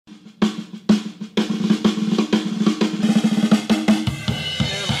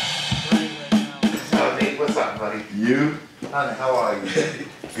Honey, how are you?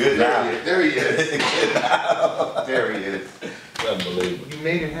 Good now. There he is. Good now. There he is. Unbelievable. You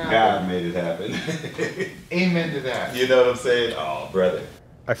made it happen. God made it happen. Amen to that. You know what I'm saying? Oh, brother.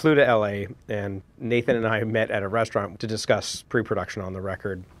 I flew to LA, and Nathan and I met at a restaurant to discuss pre-production on the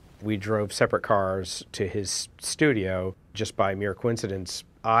record. We drove separate cars to his studio. Just by mere coincidence,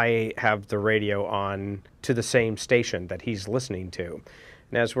 I have the radio on to the same station that he's listening to.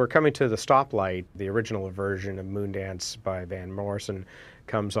 And as we're coming to the stoplight, the original version of Moondance by Van Morrison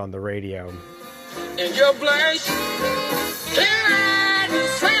comes on the radio. In your place,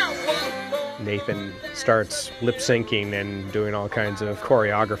 Nathan starts lip syncing and doing all kinds of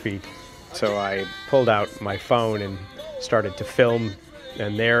choreography. So I pulled out my phone and started to film,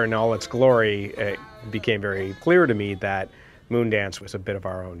 and there in all its glory, it became very clear to me that Moondance was a bit of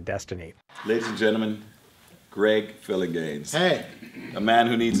our own destiny. Ladies and gentlemen, Greg Fillinganes. Hey. A man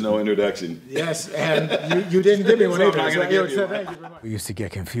who needs no introduction. Yes, and you didn't give me one So either. I'm not gonna give you one. We used to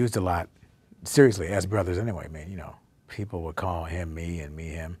get confused a lot, seriously, as brothers anyway, man. You know, people would call him me and me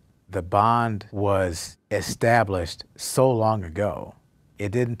him. The bond was established so long ago.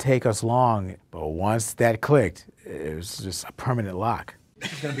 It didn't take us long, but once that clicked, it was just a permanent lock.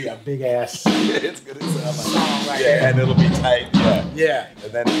 It's gonna be a big ass It's gonna sound like song right yeah, there. and it'll be tight. Yeah. Yeah.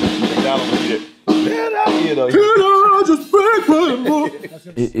 And then McDonald will be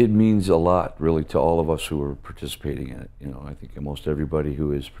It means a lot, really, to all of us who are participating in it. You know, I think almost everybody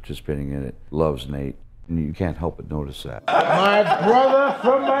who is participating in it loves Nate, and you can't help but notice that. My brother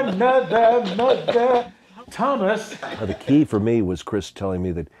from another mother, Thomas. The key for me was Chris telling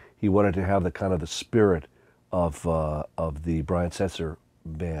me that he wanted to have the kind of the spirit of the Brian Setzer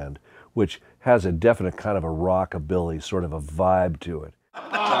band, which has a definite kind of a rockabilly sort of a vibe to it.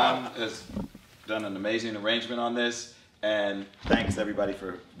 Tom has done an amazing arrangement on this, and thanks everybody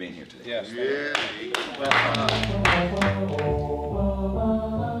for being here today. Yes. Yeah.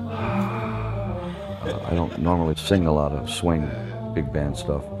 I don't normally sing a lot of swing big band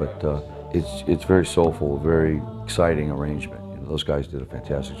stuff, but it's very soulful, very exciting arrangement. You know, those guys did a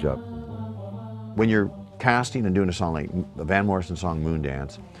fantastic job. When you're casting and doing a song like the Van Morrison song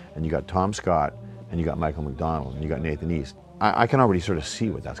Moondance, and you got Tom Scott, and you got Michael McDonald, and you got Nathan East, I can already sort of see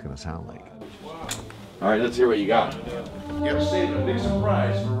what that's going to sound like. All right, let's hear what you got. You're saving a big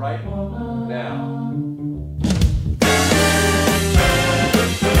surprise for right now.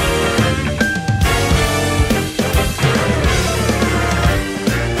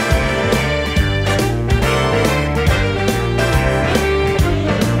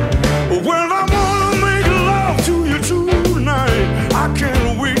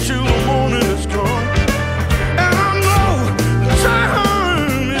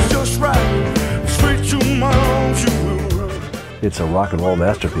 It's a rock and roll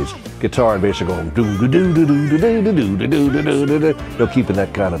masterpiece. Guitar and bass are going doo doo doo doo doo doo doo doo doo doo doo doo doo. They're keeping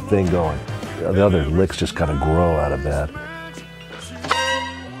that kind of thing going. The other licks just kind of grow out of that.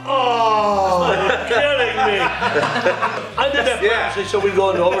 Oh, you're killing me! I did that purposely so we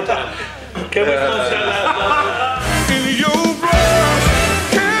go into overtime. Can we go say that?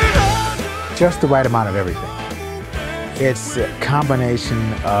 Just the right amount of everything. It's a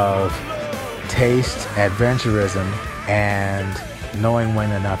combination of taste, adventurism, and knowing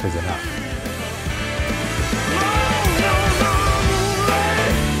when enough is enough.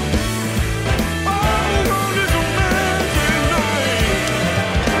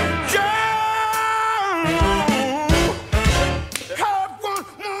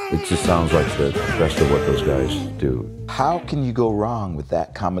 It just sounds like the best of what those guys do. How can you go wrong with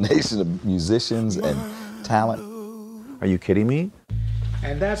that combination of musicians and talent? Are you kidding me?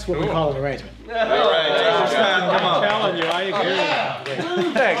 And that's what we call an arrangement. All right, come on. I'm telling you, I agree.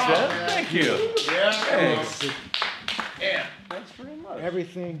 Thanks, man. Thank you. Yeah. Thanks. Yeah. Thanks very much.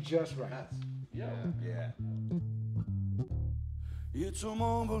 Everything just right. Yeah. It's a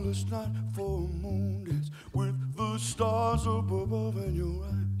marvelous night for a moon dance with the stars above in your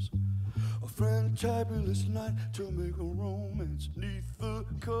eyes. A fantabulous night to make a romance neath the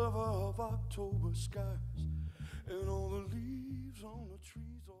cover of October skies. And all the leaves on the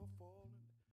trees are